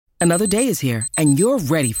Another day is here, and you're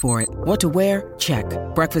ready for it. What to wear? Check.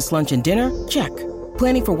 Breakfast, lunch, and dinner? Check.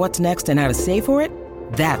 Planning for what's next and how to save for it?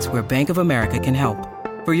 That's where Bank of America can help.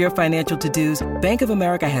 For your financial to-dos, Bank of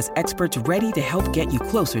America has experts ready to help get you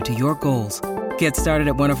closer to your goals. Get started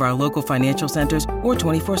at one of our local financial centers or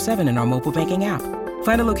 24/7 in our mobile banking app.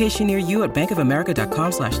 Find a location near you at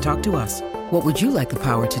bankofamerica.com/talktous. What would you like the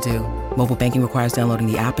power to do? Mobile banking requires downloading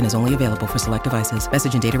the app and is only available for select devices.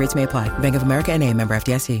 Message and data rates may apply. Bank of America N.A., member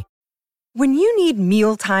FDIC. When you need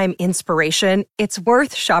mealtime inspiration, it's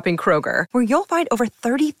worth shopping Kroger, where you'll find over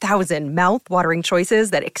 30,000 mouth-watering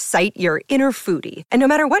choices that excite your inner foodie. And no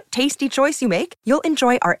matter what tasty choice you make, you'll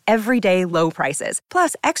enjoy our everyday low prices,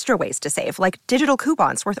 plus extra ways to save, like digital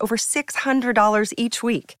coupons worth over $600 each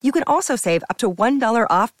week. You can also save up to $1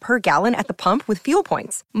 off per gallon at the pump with fuel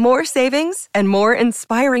points. More savings and more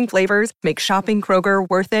inspiring flavors make shopping Kroger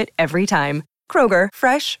worth it every time. Kroger,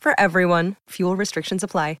 fresh for everyone. Fuel restrictions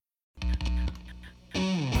apply.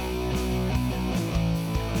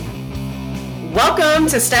 Welcome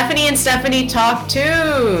to Stephanie and Stephanie Talk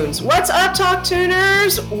Tunes. What's up, Talk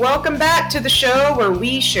Tuners? Welcome back to the show where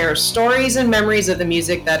we share stories and memories of the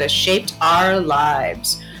music that has shaped our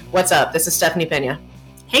lives. What's up? This is Stephanie Pena.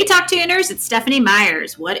 Hey, Talk Tuners. It's Stephanie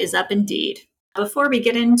Myers. What is up indeed? Before we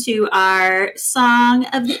get into our song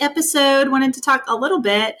of the episode, wanted to talk a little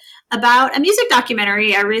bit about a music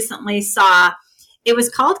documentary I recently saw. It was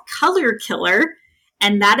called Color Killer.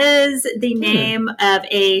 And that is the name of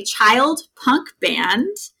a child punk band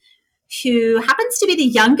who happens to be the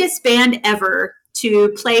youngest band ever to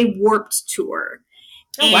play Warped Tour.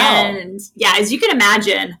 Oh, and yeah, as you can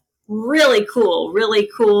imagine, really cool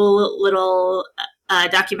little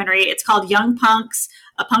documentary. It's called Young Punks,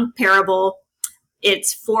 A Punk Parable.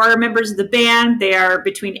 It's 4 members of the band. They are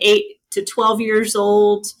between 8 to 12 years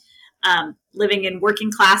old, living in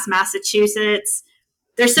working class Massachusetts.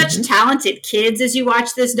 They're such talented kids as you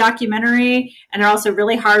watch this documentary, and they're also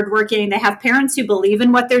really hardworking. They have parents who believe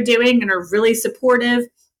in what they're doing and are really supportive.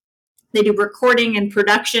 They do recording and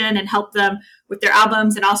production and help them with their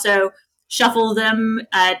albums and also shuffle them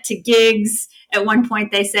to gigs. At one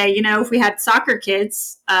point, they say, if we had soccer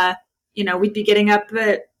kids, we'd be getting up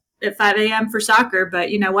at 5 a.m. for soccer.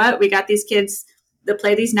 But you know what? We got these kids that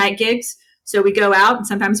play these night gigs. So we go out, and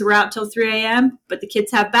sometimes we're out till 3 a.m., but the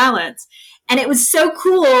kids have balance. And it was so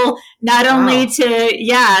cool not only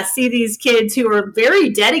to, see these kids who are very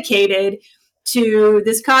dedicated to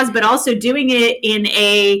this cause, but also doing it in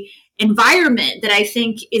a environment that I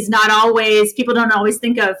think is not always, people don't always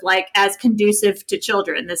think of like as conducive to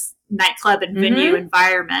children, this nightclub and venue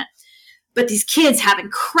environment. But these kids have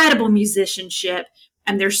incredible musicianship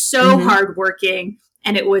and they're so hardworking.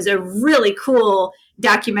 And it was a really cool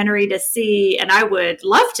documentary to see. And I would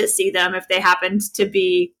love to see them if they happened to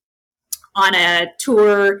be on a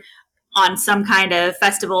tour on some kind of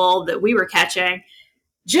festival that we were catching.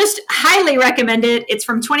 Just highly recommend it. It's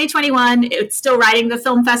from 2021. It's still riding the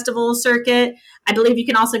film festival circuit. I believe you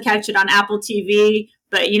can also catch it on Apple TV.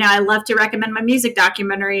 But, I love to recommend my music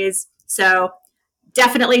documentaries. So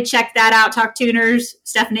definitely check that out, Talk Tuners.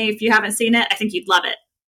 Stephanie, if you haven't seen it, I think you'd love it.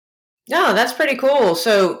 No, that's pretty cool.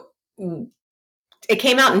 So it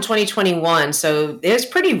came out in 2021. So it was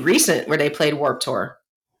pretty recent where they played Warped Tour.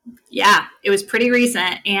 Yeah, it was pretty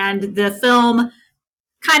recent. And the film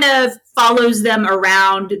kind of follows them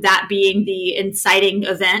around that being the inciting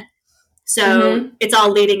event. So it's all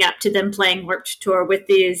leading up to them playing Warped Tour with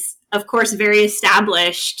these, of course, very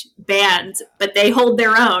established bands, but they hold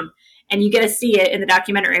their own. And you get to see it in the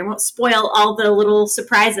documentary. I won't spoil all the little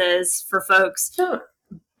surprises for folks,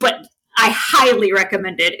 but I highly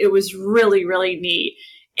recommend it. It was really, really neat.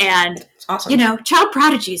 And, awesome. child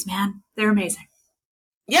prodigies, man, they're amazing.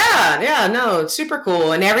 Yeah, no, it's super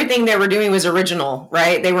cool. And everything they were doing was original,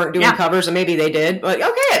 right? They weren't doing covers, or maybe they did. But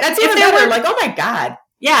okay, that's even better. Like, oh my God.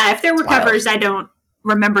 Yeah, if there were covers, I don't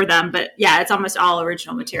remember them. But yeah, it's almost all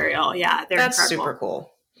original material. Yeah, that's incredible. Super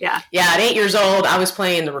cool. Yeah. Yeah, at 8 years old, I was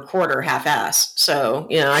playing the recorder half-assed. So,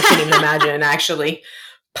 I couldn't even imagine actually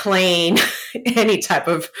playing any type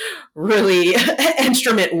of really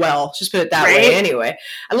instrument well. Just put it that way. Anyway,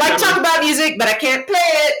 I like to talk about music, but I can't play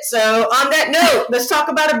it. So on that note, let's talk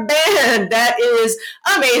about a band that is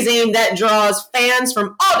amazing, that draws fans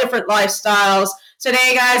from all different lifestyles.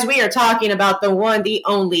 Today, guys, we are talking about the one, the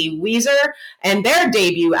only Weezer and their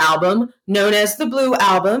debut album, known as the Blue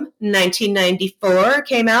Album, 1994,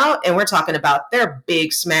 came out, and we're talking about their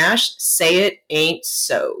big smash, Say It Ain't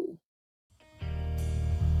So.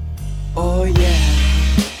 Oh yeah.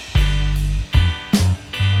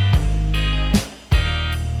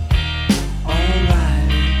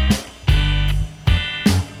 Alright.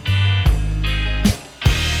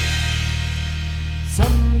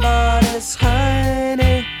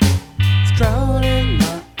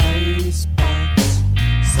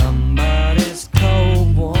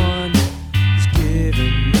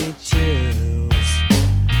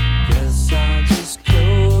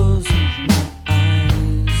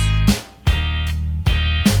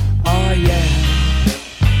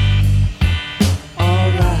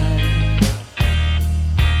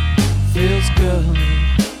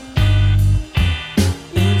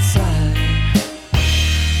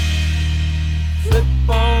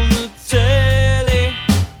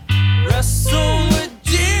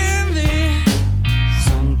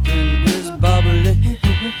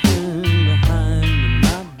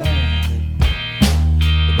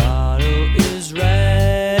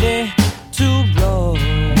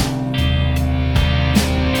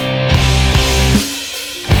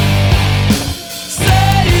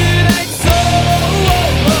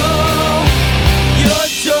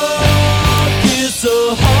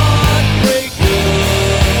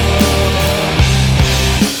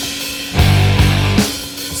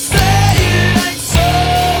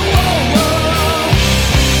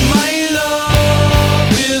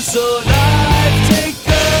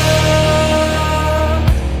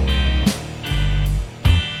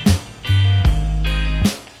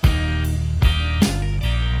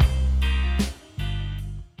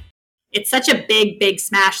 such a big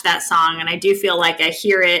smash, that song. And I do feel like I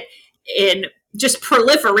hear it in just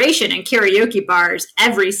proliferation in karaoke bars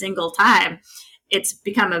every single time. It's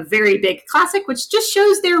become a very big classic, which just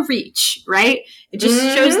shows their reach, right? It just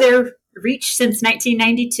shows their reach since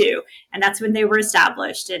 1992. And that's when they were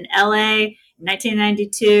established in LA in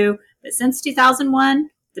 1992. But since 2001,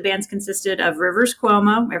 the band's consisted of Rivers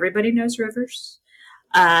Cuomo. Everybody knows Rivers.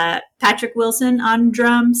 Patrick Wilson on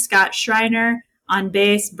drums, Scott Schreiner on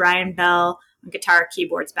bass, Brian Bell on guitar,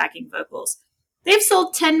 keyboards, backing vocals. They've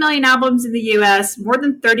sold 10 million albums in the US, more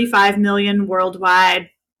than 35 million worldwide.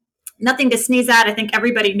 Nothing to sneeze at. I think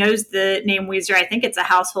everybody knows the name Weezer. I think it's a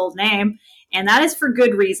household name. And that is for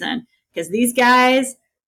good reason, because these guys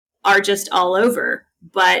are just all over.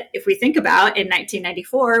 But if we think about in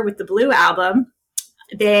 1994 with the Blue album,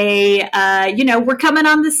 they, were coming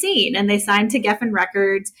on the scene, and they signed to Geffen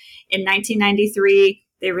Records in 1993.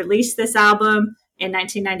 They released this album in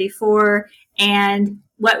 1994. And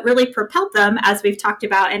what really propelled them, as we've talked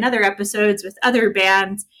about in other episodes with other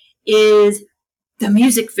bands, is the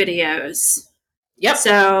music videos. Yep.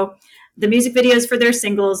 So the music videos for their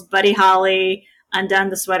singles, Buddy Holly, Undone,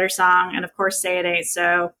 the Sweater Song, and of course, Say It Ain't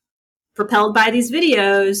So. Propelled by these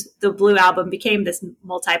videos, the Blue album became this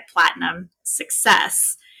multi-platinum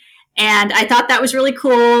success. And I thought that was really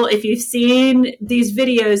cool. If you've seen these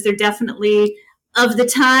videos, they're definitely of the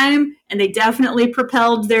time, and they definitely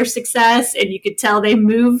propelled their success. And you could tell they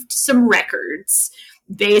moved some records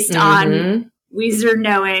based on Weezer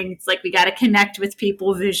knowing it's like, we got to connect with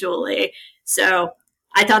people visually. So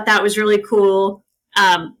I thought that was really cool.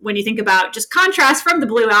 When you think about just contrast from the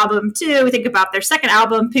Blue album too, we think about their second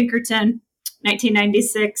album, Pinkerton,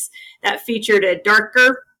 1996, that featured a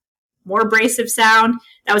darker, more abrasive sound.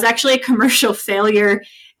 That was actually a commercial failure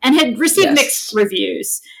and had received mixed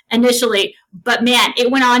reviews initially. But man, it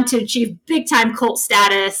went on to achieve big time cult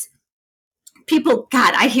status. People,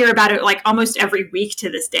 God, I hear about it like almost every week to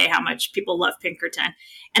this day, how much people love Pinkerton.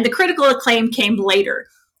 And the critical acclaim came later.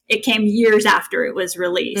 It came years after it was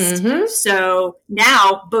released. So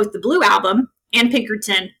now both the Blue album and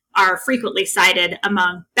Pinkerton are frequently cited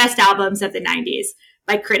among best albums of the 90s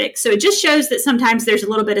by critics. So it just shows that sometimes there's a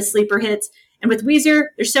little bit of sleeper hits. And with Weezer,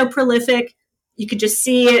 they're so prolific, you could just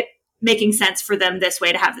see it making sense for them this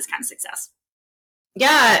way to have this kind of success.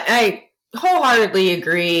 Yeah, I wholeheartedly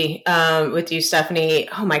agree with you, Stephanie.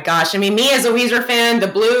 Oh my gosh. I mean, me as a Weezer fan, the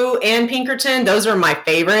Blue and Pinkerton, those are my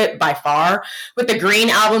favorite by far, with the Green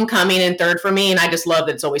album coming in third for me. And I just love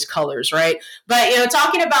that it's always colors, right? But,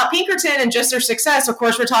 talking about Pinkerton and just their success, of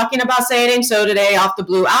course, we're talking about Say It Ain't So today off the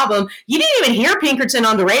Blue album. You didn't even hear Pinkerton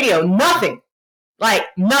on the radio. Nothing. Like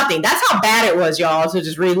nothing. That's how bad it was, y'all. So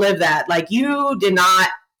just relive that. Like you did not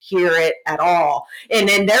hear it at all. And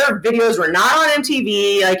then their videos were not on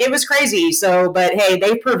MTV. Like it was crazy. So, but hey,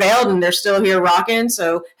 they prevailed and they're still here rocking.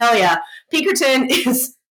 So hell yeah. Pinkerton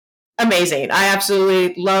is amazing. I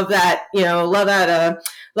absolutely love that, love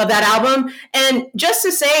that album. And just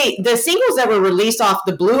to say, the singles that were released off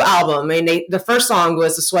the Blue album, I mean, the first song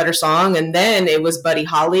was the Sweater Song, and then it was Buddy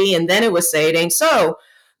Holly, and then it was Say It Ain't So.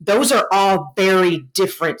 Those are all very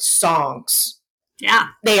different songs. Yeah.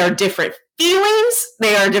 They are different feelings.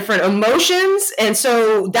 They are different emotions. And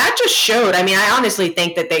so that just showed. I mean, I honestly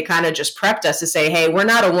think that they kind of just prepped us to say, hey, we're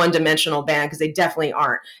not a one-dimensional band, because they definitely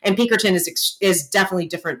aren't. And Pinkerton is definitely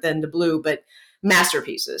different than the Blue, but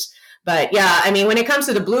masterpieces. But yeah, I mean, when it comes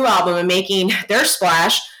to the Blue album and making their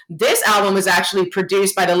splash, this album was actually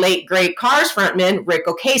produced by the late, great Cars frontman, Rick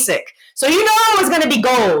Ocasek. So it was going to be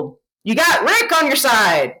gold. You got Rick on your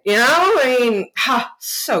side, I mean,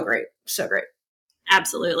 so great. So great.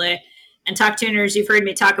 Absolutely. And Talk Tuners, you've heard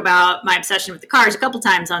me talk about my obsession with the Cars a couple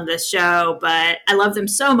times on this show, but I love them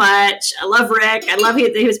so much. I love Rick. I love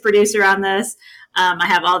he was producer on this. I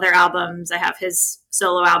have all their albums. I have his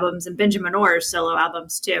solo albums and Benjamin Orr's solo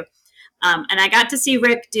albums too. And I got to see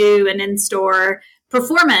Rick do an in-store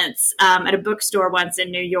performance at a bookstore once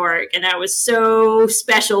in New York. And that was so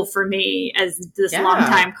special for me as this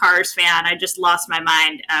longtime Cars fan. I just lost my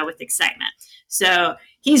mind with excitement. So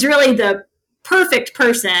he's really the perfect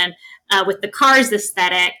person with the Cars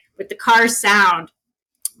aesthetic, with the Cars sound,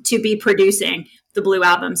 to be producing the Blue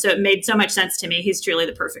album. So it made so much sense to me. He's truly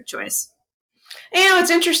the perfect choice. And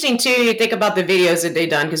it's interesting, too, you think about the videos that they've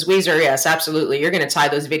done, because Weezer, yes, absolutely. You're going to tie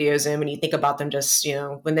those videos in when you think about them, just,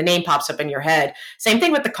 when the name pops up in your head. Same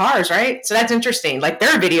thing with the Cars, right? So that's interesting. Like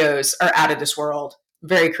their videos are out of this world.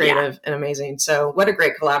 Very creative and amazing. So what a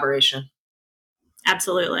great collaboration.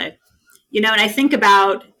 Absolutely. And I think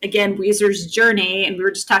about, again, Weezer's journey, and we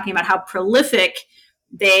were just talking about how prolific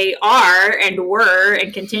they are and were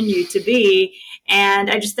and continue to be. And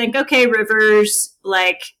I just think, okay, Rivers,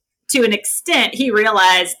 like, to an extent, he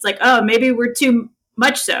realized it's like, oh, maybe we're too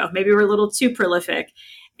much so. Maybe we're a little too prolific.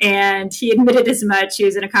 And he admitted as much. He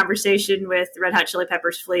was in a conversation with Red Hot Chili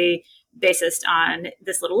Peppers Flea, bassist on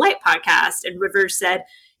This Little Light podcast. And Rivers said,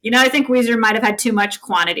 I think Weezer might have had too much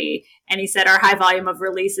quantity. And he said our high volume of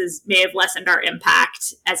releases may have lessened our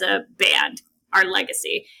impact as a band, our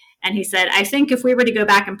legacy. And he said, I think if we were to go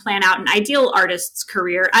back and plan out an ideal artist's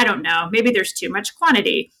career, I don't know, maybe there's too much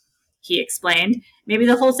quantity. He explained, maybe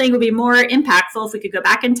the whole thing would be more impactful if we could go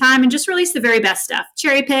back in time and just release the very best stuff,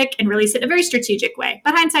 cherry pick and release it in a very strategic way.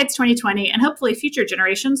 But hindsight's 2020, and hopefully future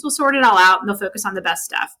generations will sort it all out and they'll focus on the best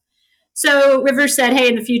stuff. So Rivers said, hey,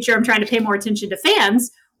 in the future, I'm trying to pay more attention to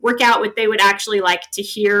fans, work out what they would actually like to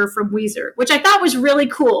hear from Weezer, which I thought was really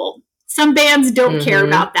cool. Some bands don't care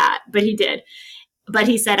about that, but he did. But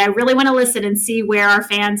he said, I really want to listen and see where our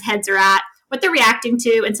fans' heads are at, what they're reacting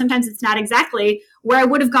to, and sometimes it's not exactly where I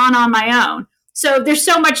would have gone on my own. So there's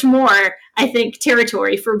so much more, I think,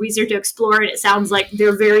 territory for Weezer to explore, and it sounds like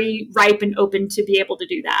they're very ripe and open to be able to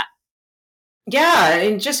do that. Yeah,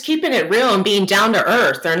 and just keeping it real and being down to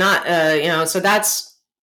earth. They're not, so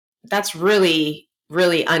that's really,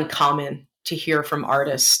 really uncommon to hear from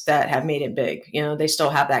artists that have made it big. They still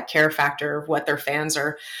have that care factor of what their fans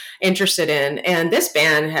are interested in. And this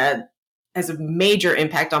band has a major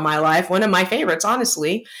impact on my life. One of my favorites,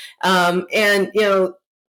 honestly. And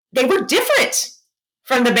they were different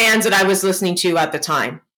from the bands that I was listening to at the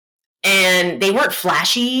time. And they weren't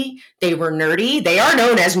flashy. They were nerdy. They are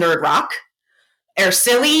known as nerd rock. They're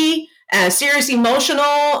silly, serious,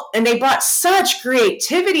 emotional, and they brought such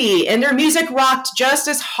creativity, and their music rocked just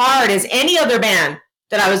as hard as any other band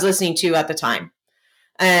that I was listening to at the time.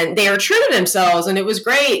 And they were true to themselves, and it was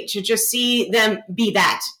great to just see them be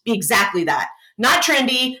exactly that. Not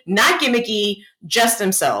trendy, not gimmicky, just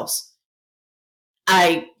themselves.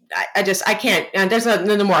 I can't, and there's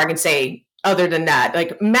nothing more I can say other than that.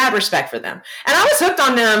 Like, mad respect for them. And I was hooked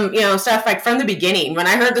on them, stuff like from the beginning. When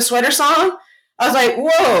I heard the Sweater song, I was like,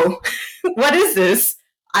 whoa, what is this?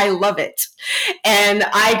 I love it. And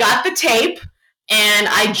I got the tape and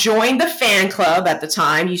I joined the fan club at the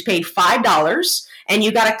time. You paid $5 and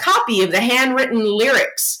you got a copy of the handwritten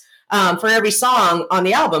lyrics for every song on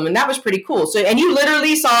the album. And that was pretty cool. So, and you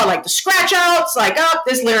literally saw like the scratch outs, like, oh,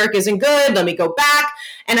 this lyric isn't good. Let me go back.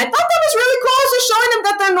 And I thought that was really cool. So showing them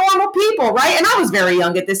that they're normal people, right? And I was very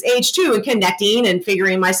young at this age too, and connecting and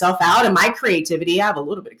figuring myself out and my creativity. I have a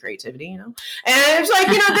little bit of creativity, And it's like,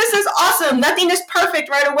 this is awesome. Nothing is perfect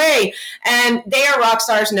right away. And they are rock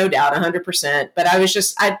stars, no doubt, 100%. But I was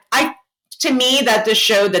just, to me, that just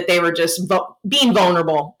showed that they were just being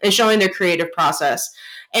vulnerable and showing their creative process.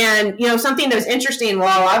 And, something that was interesting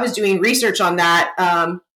while I was doing research on that,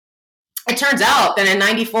 it turns out that in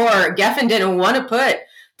 94, Geffen didn't want to put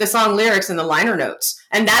the song lyrics in the liner notes.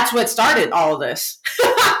 And that's what started all of this.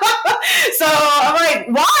 So I'm like,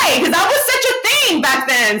 why? Because that was such a thing back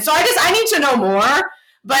then. So I need to know more.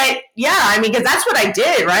 But yeah, because that's what I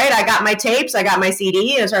did, right? I got my tapes, I got my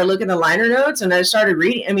CD, and I started looking at the liner notes, and I started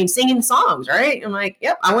reading, singing songs, right? I'm like,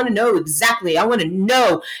 yep, I want to know exactly. I want to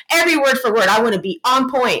know every word for word. I want to be on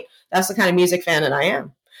point. That's the kind of music fan that I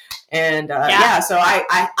am. And so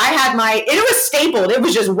I had it was stapled. It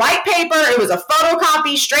was just white paper. It was a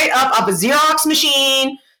photocopy straight up of a Xerox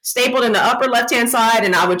machine, stapled in the upper left-hand side,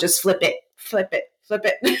 and I would just flip it.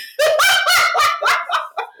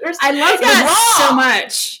 I love that so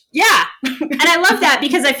much. Yeah. And I love that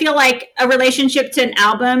because I feel like a relationship to an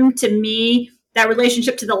album, to me, that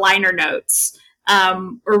relationship to the liner notes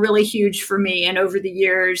were really huge for me. And over the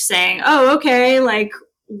years saying, oh, okay, like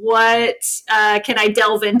what can I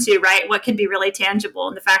delve into, right? What can be really tangible?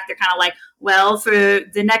 And the fact they're kind of like, well, for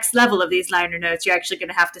the next level of these liner notes, you're actually going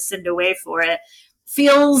to have to send away for it.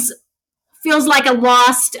 Feels like a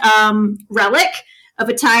lost relic of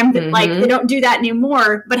a time that like they don't do that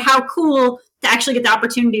anymore, but how cool to actually get the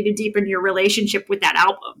opportunity to deepen your relationship with that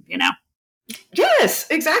album, Yes,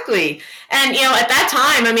 exactly. And, at that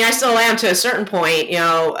time, I still am to a certain point,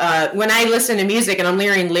 when I listen to music and I'm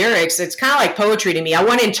hearing lyrics, it's kind of like poetry to me. I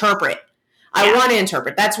want to interpret.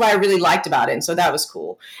 That's what I really liked about it. And so that was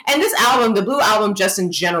cool. And this album, the Blue Album, just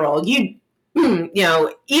in general, even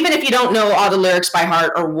if you don't know all the lyrics by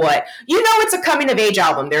heart or what, it's a coming of age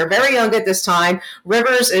album. They're very young at this time.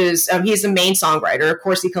 Rivers is, he's the main songwriter. Of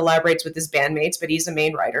course, he collaborates with his bandmates, but he's the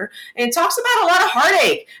main writer. And it talks about a lot of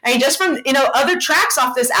heartache. Just from, other tracks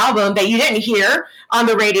off this album that you didn't hear on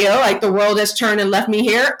the radio, like The World Has Turned and Left Me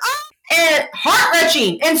Here, and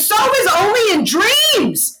heart-wrenching. And so is Only in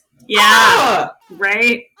Dreams. Yeah,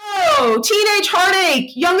 right. Oh, teenage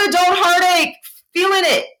heartache, young adult heartache, feeling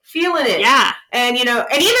it. Yeah. And,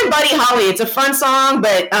 and even Buddy Holly, it's a fun song,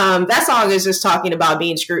 but that song is just talking about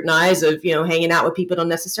being scrutinized, of, hanging out with people who don't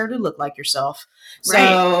necessarily look like yourself. Right.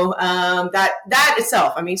 So that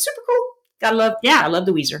itself, I mean, super cool. I love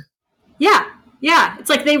the Weezer. Yeah. Yeah. It's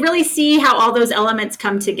like they really see how all those elements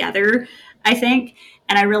come together, I think.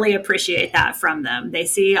 And I really appreciate that from them. They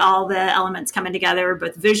see all the elements coming together,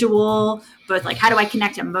 both visual, both like, how do I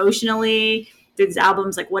connect emotionally through these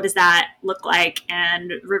albums? Like, what does that look like?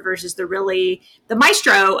 And Rivers is the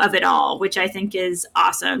maestro of it all, which I think is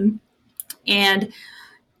awesome. And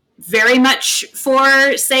very much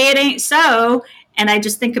for Say It Ain't So. And I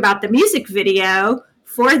just think about the music video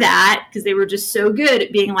for that, because they were just so good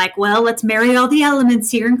at being like, well, let's marry all the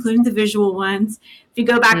elements here, including the visual ones. If you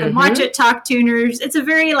go back and watch it, Talk Tuners, it's a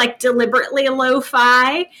very like deliberately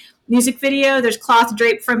lo-fi music video. There's cloth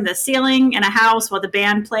draped from the ceiling in a house while the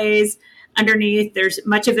band plays underneath. There's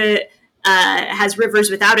much of it has Rivers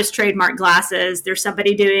without his trademark glasses. There's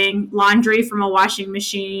somebody doing laundry from a washing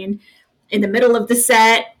machine in the middle of the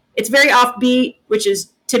set. It's very offbeat, which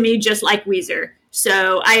is to me just like Weezer.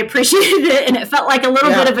 So I appreciated it, and it felt like a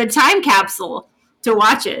little bit of a time capsule to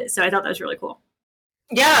watch it. So I thought that was really cool.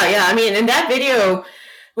 Yeah. I mean, and that video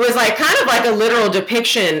was like kind of like a literal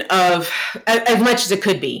depiction of, as much as it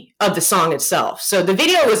could be, of the song itself. So the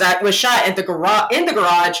video was shot at the garage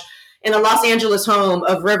in the Los Angeles home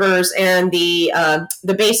of Rivers and the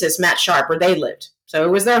bassist Matt Sharp, where they lived. So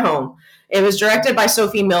it was their home. It was directed by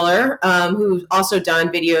Sophie Miller, who's also done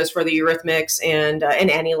videos for the Eurythmics and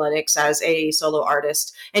Annie Lennox as a solo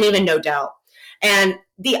artist, and even No Doubt. And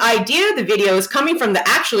the idea of the video is coming from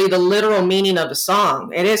the literal meaning of the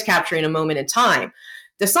song. It is capturing a moment in time.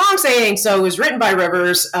 The song Say It Ain't So was written by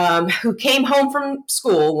Rivers, who came home from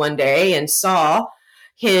school one day and saw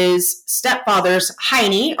his stepfather's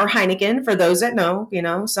Heine, or Heineken, for those that know,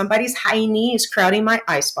 somebody's Heine is crowding my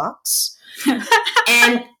icebox.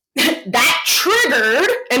 And that triggered,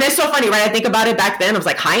 and it's so funny, right? I think about it back then. I was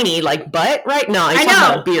like, Heine, like butt, right? No, I talking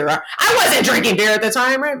about beer. I wasn't drinking beer at the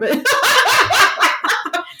time, right? But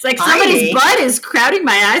it's like somebody's butt is crowding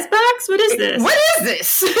my icebox. What is this? What is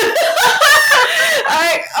this?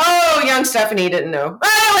 Young Stephanie didn't know. Anyway,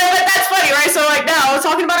 but that's funny, right? So like now I was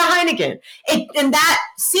talking about a Heineken, and that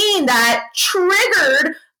seeing that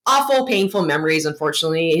triggered awful, painful memories.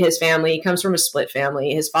 Unfortunately, his family comes from a split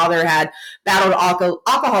family. His father had battled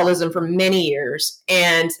alcoholism for many years.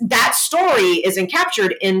 And that story is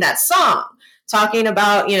captured in that song, talking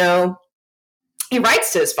about, he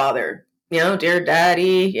writes to his father, dear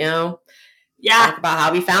daddy, talk about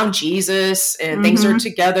how he found Jesus and things are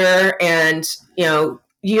together. And,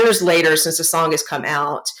 years later, since the song has come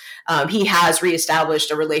out, he has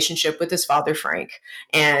reestablished a relationship with his father, Frank.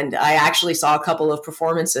 And I actually saw a couple of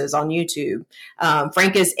performances on YouTube.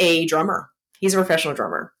 Frank is a drummer. He's a professional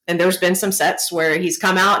drummer. And there's been some sets where he's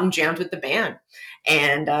come out and jammed with the band.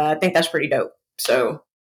 And I think that's pretty dope. So,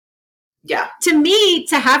 yeah. To me,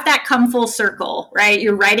 to have that come full circle, right?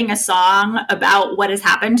 You're writing a song about what has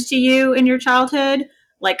happened to you in your childhood,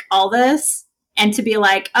 like all this. And to be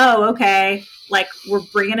like, oh, okay, like we're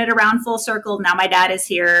bringing it around full circle. Now my dad is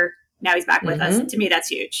here. Now he's back with us. And to me, that's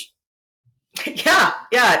huge. Yeah,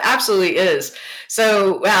 it absolutely is.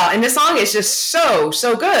 So, wow. And this song is just so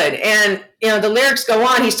good. And, the lyrics go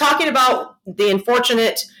on. He's talking about the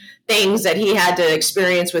unfortunate things that he had to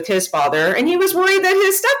experience with his father. And he was worried that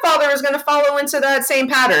his stepfather was going to follow into that same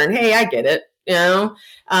pattern. Hey, I get it.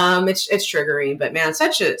 It's triggering, but man,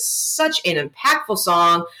 such an impactful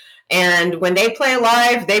song. And when they play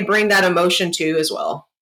live, they bring that emotion too as well.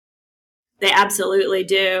 They absolutely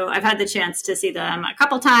do. I've had the chance to see them a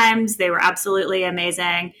couple times. They were absolutely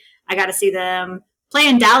amazing. I got to see them play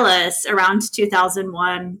in Dallas around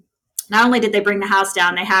 2001. Not only did they bring the house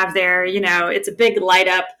down, they have their, it's a big light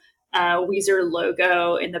up Weezer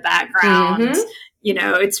logo in the background.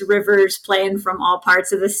 It's Rivers playing from all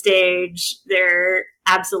parts of the stage. They're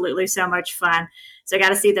absolutely so much fun. So I got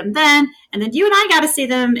to see them then. And then you and I got to see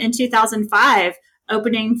them in 2005,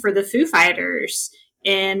 opening for the Foo Fighters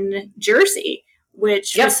in Jersey,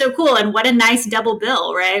 which was so cool. And what a nice double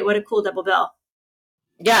bill, right? What a cool double bill.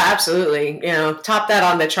 Yeah, absolutely. Top that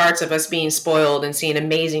on the charts of us being spoiled and seeing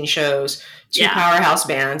amazing shows, two powerhouse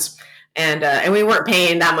bands. And we weren't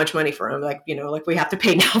paying that much money for them, like we have to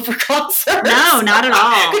pay now for concerts. No, not at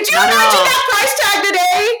all. Could you imagine that price tag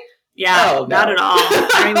today? Yeah, not at all. I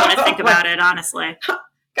don't even want to think about it, honestly.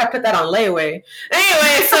 Got to put that on layaway.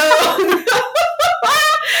 Anyway, so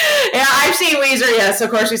yeah, I've seen Weezer. Yes, of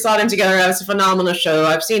course, we saw them together. It was a phenomenal show.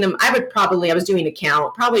 I've seen them. I was doing a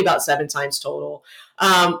count, probably about 7 times total.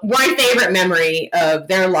 My favorite memory of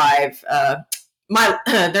their live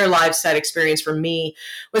their live set experience for me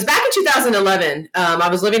was back in 2011. I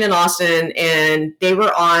was living in Austin, and they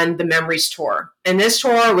were on the Memories tour. And this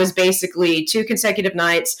tour was basically 2 consecutive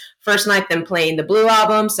nights. First night, them playing the Blue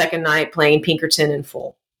album. Second night, playing Pinkerton in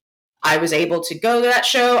full. I was able to go to that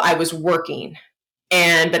show. I was working.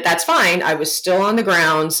 But that's fine. I was still on the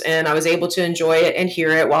grounds, and I was able to enjoy it and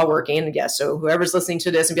hear it while working. And yes, so whoever's listening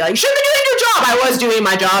to this and be like, you should be doing your job. I was doing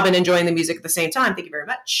my job and enjoying the music at the same time. Thank you very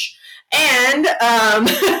much. And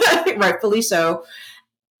rightfully so.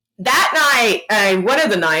 That night, one of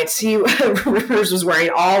the nights, Rivers was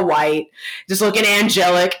wearing all white, just looking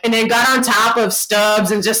angelic, and then got on top of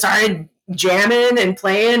Stubbs and just started jamming and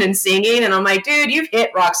playing and singing. And I'm like, dude, you've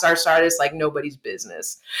hit rockstar status like nobody's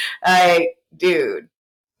business. Dude.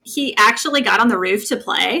 He actually got on the roof to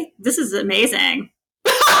play. This is amazing.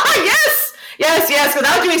 Yes. Because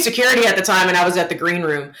I was doing security at the time, and I was at the green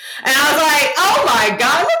room. And I was like, oh my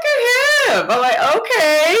God, look at him. I'm like,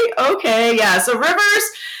 okay. Yeah. So Rivers,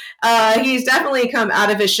 he's definitely come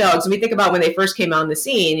out of his shell. Because when we think about when they first came on the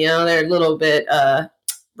scene, they're a little bit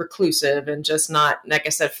reclusive and just not, like I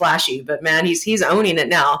said, flashy. But man, he's owning it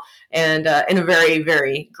now, and in a very,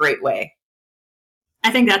 very great way. I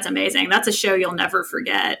think that's amazing. That's a show you'll never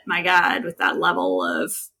forget. My God, with that level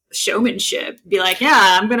of showmanship. Be like,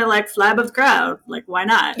 yeah, I'm going to like fly above the crowd. Like, why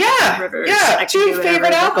not? Yeah. Rivers. Yeah. 2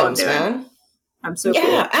 favorite albums, man. I'm so cool.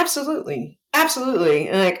 Yeah, absolutely.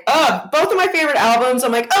 And like, both of my favorite albums.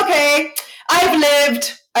 I'm like, okay, I've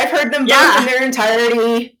lived. I've heard them both in their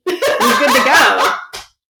entirety. You're good to go.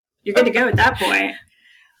 You're good to go at that point.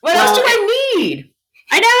 What else do I need?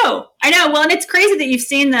 I know. Well, and it's crazy that you've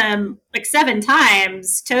seen them like 7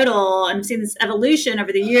 times total and seen this evolution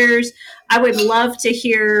over the years. I would love to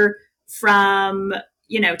hear from,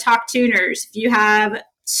 Talk Tuners. If you have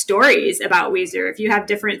stories about Weezer, if you have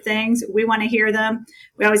different things, we want to hear them.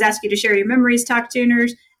 We always ask you to share your memories, Talk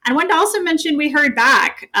Tuners. And I wanted to also mention we heard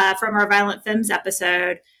back from our Violent Femmes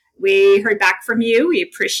episode. We heard back from you. We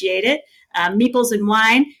appreciate it. Meeples and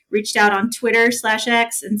Wine reached out on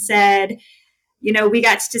Twitter/X and said, we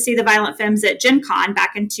got to see the Violent Femmes at Gen Con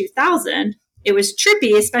back in 2000. It was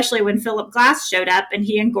trippy, especially when Philip Glass showed up and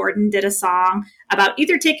he and Gordon did a song about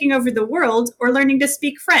either taking over the world or learning to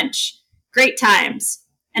speak French. Great times.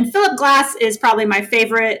 And Philip Glass is probably my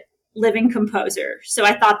favorite living composer. So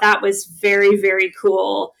I thought that was very, very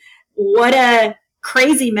cool. What a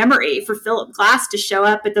crazy memory for Philip Glass to show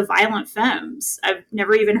up at the Violent Femmes. I've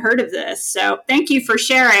never even heard of this. So thank you for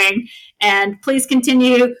sharing. And please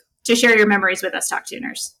continue to share your memories with us, Talk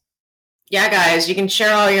Tuners. Yeah, guys, you can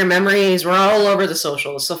share all your memories. We're all over the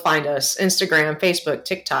socials, so find us. Instagram, Facebook,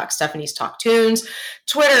 TikTok, Stephanie's Talk Tunes,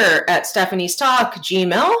 Twitter at Stephanie's Talk,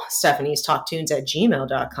 Gmail, Stephanie's Talk Tunes at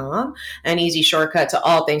gmail.com. An easy shortcut to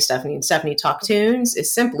all things Stephanie and Stephanie Talk Tunes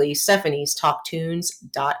is simply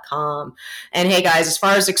stephaniestalktunes.com. And hey, guys, as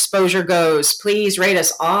far as exposure goes, please rate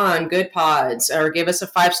us on Good Pods or give us a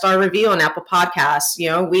 5-star review on Apple Podcasts.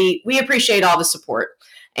 We appreciate all the support.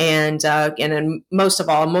 And then most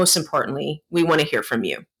importantly, we want to hear from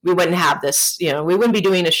you. We wouldn't have this, we wouldn't be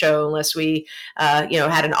doing a show unless we,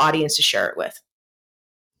 had an audience to share it with.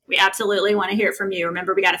 We absolutely want to hear from you.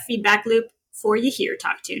 Remember, we got a feedback loop for you here,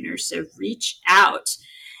 Talk Tuners. So reach out.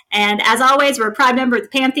 And as always, we're a proud member of the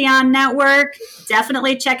Pantheon Network.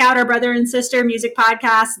 Definitely check out our brother and sister music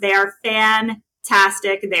podcasts. They are fantastic.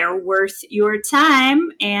 They're worth your time,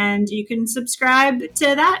 and you can subscribe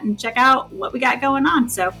to that and check out what we got going on.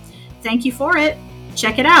 So thank you for it.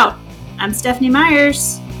 Check it out. I'm Stephanie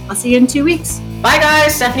Myers. I'll see you in 2 weeks. Bye,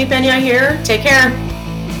 guys. Stephanie Pena here. Take care.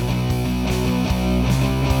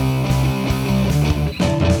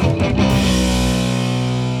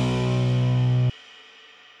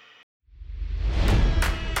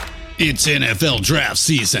 It's NFL draft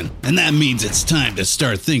season, and that means it's time to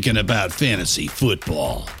start thinking about fantasy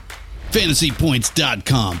football.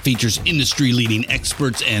 FantasyPoints.com features industry-leading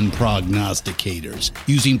experts and prognosticators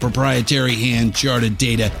using proprietary hand-charted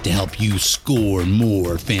data to help you score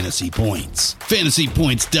more fantasy points.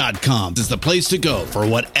 FantasyPoints.com is the place to go for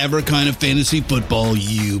whatever kind of fantasy football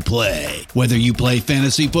you play. Whether you play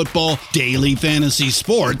fantasy football, daily fantasy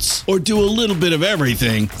sports, or do a little bit of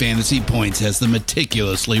everything, Fantasy Points has the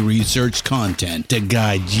meticulously researched content to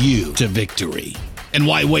guide you to victory. And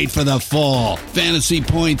why wait for the fall? Fantasy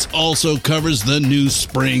Points also covers the new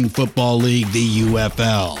spring football league, the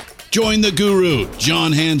UFL. Join the guru,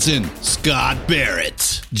 John Hansen, Scott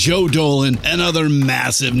Barrett, Joe Dolan, and other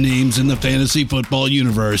massive names in the fantasy football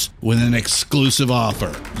universe with an exclusive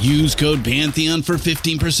offer. Use code Pantheon for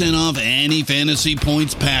 15% off any Fantasy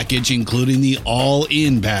Points package, including the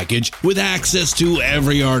all-in package, with access to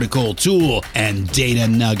every article, tool, and data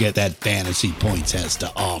nugget that Fantasy Points has to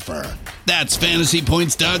offer. That's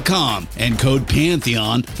fantasypoints.com and code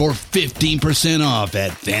Pantheon for 15% off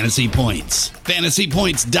at Fantasy Points.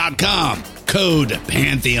 Fantasypoints.com, code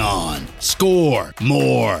Pantheon. Score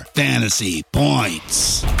more fantasy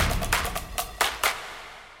points.